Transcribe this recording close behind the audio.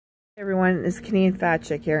Everyone, it's Canadian Fat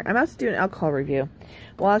Chick here. I'm about to do an alcohol review.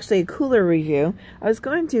 Well, actually a cooler review. I was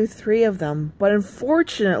going to do 3 of them, but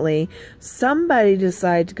unfortunately, somebody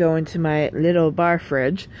decided to go into my little bar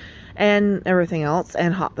fridge and everything else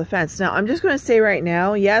and hop the fence. Now, I'm just going to say right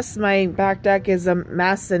now, yes, my back deck is a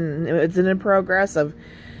mess and it's in progress of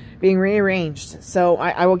being rearranged. So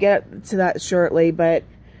I will get to that shortly, but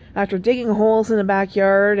after digging holes in the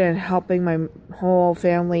backyard and helping my whole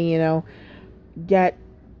family, get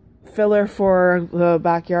filler for the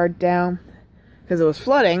backyard down because it was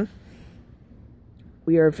flooding,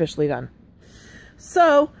 we are officially done.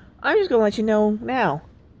 So I'm just gonna let you know now.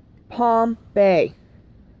 Palm Bay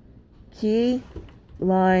key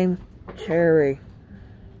lime cherry.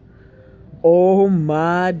 Oh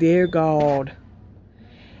my dear God,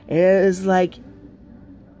 it is like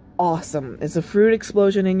awesome. It's a fruit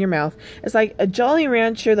explosion in your mouth. It's like a Jolly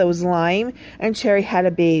Rancher that was lime and cherry had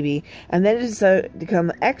a baby, and then it decided to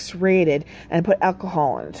become X-rated and put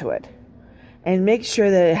alcohol into it, and make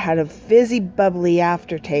sure that it had a fizzy, bubbly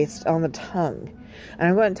aftertaste on the tongue. And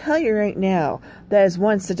I'm going to tell you right now, that is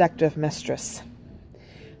one seductive mistress.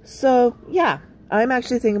 So yeah, I'm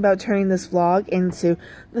actually thinking about turning this vlog into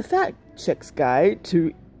the Fat Chick's Guide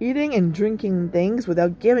to eating and drinking things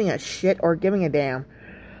without giving a shit or giving a damn.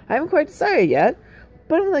 I haven't quite decided yet,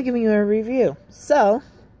 but I'm only giving you a review. So,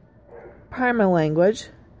 pardon my language,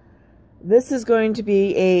 this is going to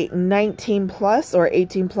be a 19 plus or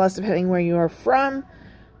 18 plus, depending where you are from,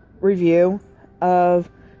 review of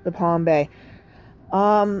the Palm Bay.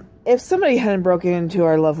 If somebody hadn't broken into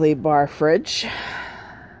our lovely bar fridge,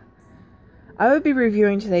 I would be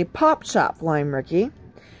reviewing today Pop Shop Lime Ricky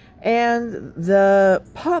and the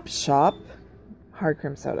Pop Shop Hard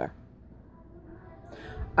Cream Soda.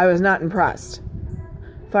 I was not impressed.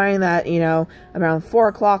 Finding that, around 4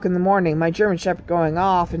 o'clock in the morning, my German Shepherd going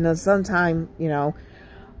off, and then sometime,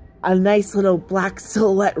 a nice little black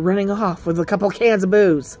silhouette running off with a couple cans of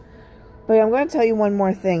booze. But I'm going to tell you one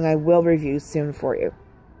more thing I will review soon for you.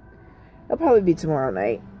 It'll probably be tomorrow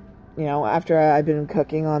night. After I've been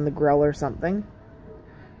cooking on the grill or something,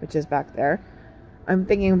 which is back there. I'm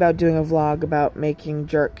thinking about doing a vlog about making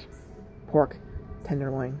jerk pork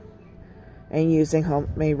tenderloin and using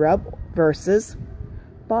homemade rub versus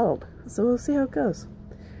bottled. So we'll see how it goes.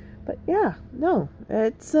 But yeah, no,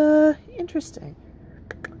 it's interesting.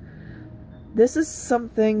 This is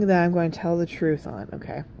something that I'm going to tell the truth on,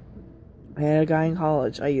 okay? I had a guy in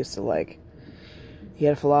college I used to like. He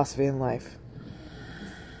had a philosophy in life.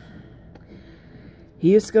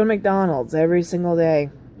 He used to go to McDonald's every single day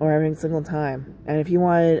or every single time. And if he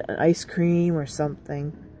wanted an ice cream or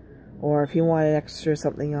something, or if he wanted extra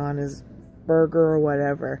something on his burger or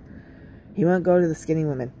whatever, he wouldn't go to the skinny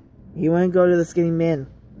women. He wouldn't go to the skinny men.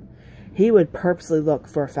 He would purposely look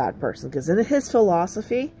for a fat person, because in his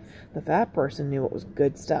philosophy, the fat person knew what was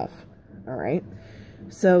good stuff. Alright?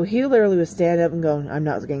 So he literally would stand up and go, I'm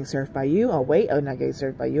not getting served by you, I'll wait. I'm not getting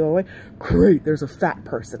served by you, I'll wait. Great, there's a fat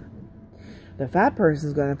person. The fat person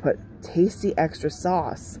is going to put tasty extra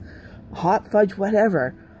sauce, hot fudge,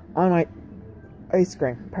 whatever, on my ice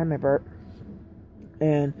cream. Pardon my burp.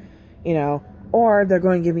 And or they're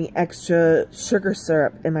going to give me extra sugar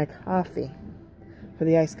syrup in my coffee for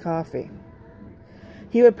the iced coffee.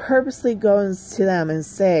 He would purposely go to them and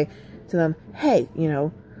say to them, hey,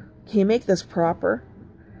 can you make this proper?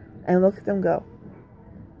 And look at them go,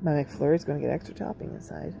 my McFlurry is going to get extra topping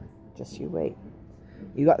inside. Just you wait.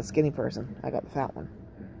 You got the skinny person. I got the fat one.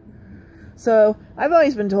 So, I've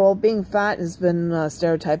always been told being fat has been a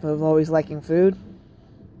stereotype of always liking food.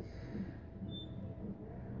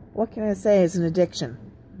 What can I say? It's an addiction.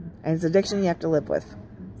 And it's an addiction you have to live with.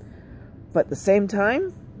 But at the same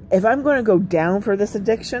time, if I'm going to go down for this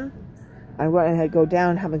addiction, I'm going to go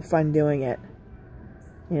down having fun doing it.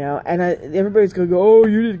 And everybody's going to go, oh,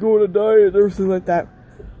 you need to go on a diet, and everything like that.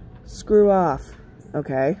 Screw off.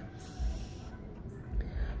 Okay?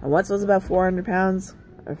 I once was about 400 pounds,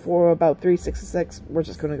 and for about 366, we're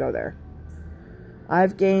just going to go there.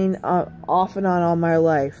 I've gained off and on all my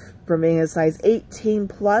life from being a size 18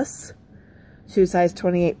 plus to size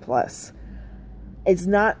 28 plus. It's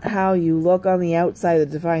not how you look on the outside that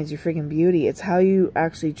defines your freaking beauty. It's how you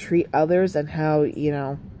actually treat others and how,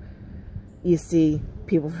 you see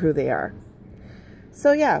people for who they are.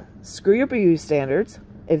 So yeah, screw your beauty standards.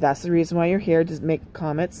 If that's the reason why you're here to make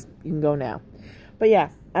comments, you can go now. But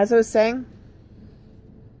yeah, as I was saying,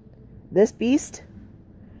 this beast,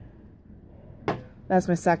 that's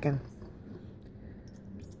my second.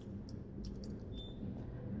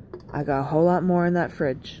 I got a whole lot more in that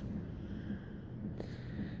fridge.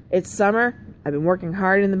 It's summer. I've been working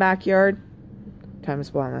hard in the backyard. Time to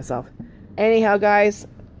spoil myself. Anyhow, guys,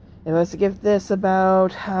 If I was to give this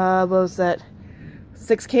about, what was that,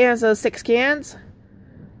 6 cans,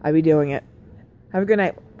 I'd be doing it. Have a good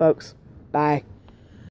night, folks. Bye.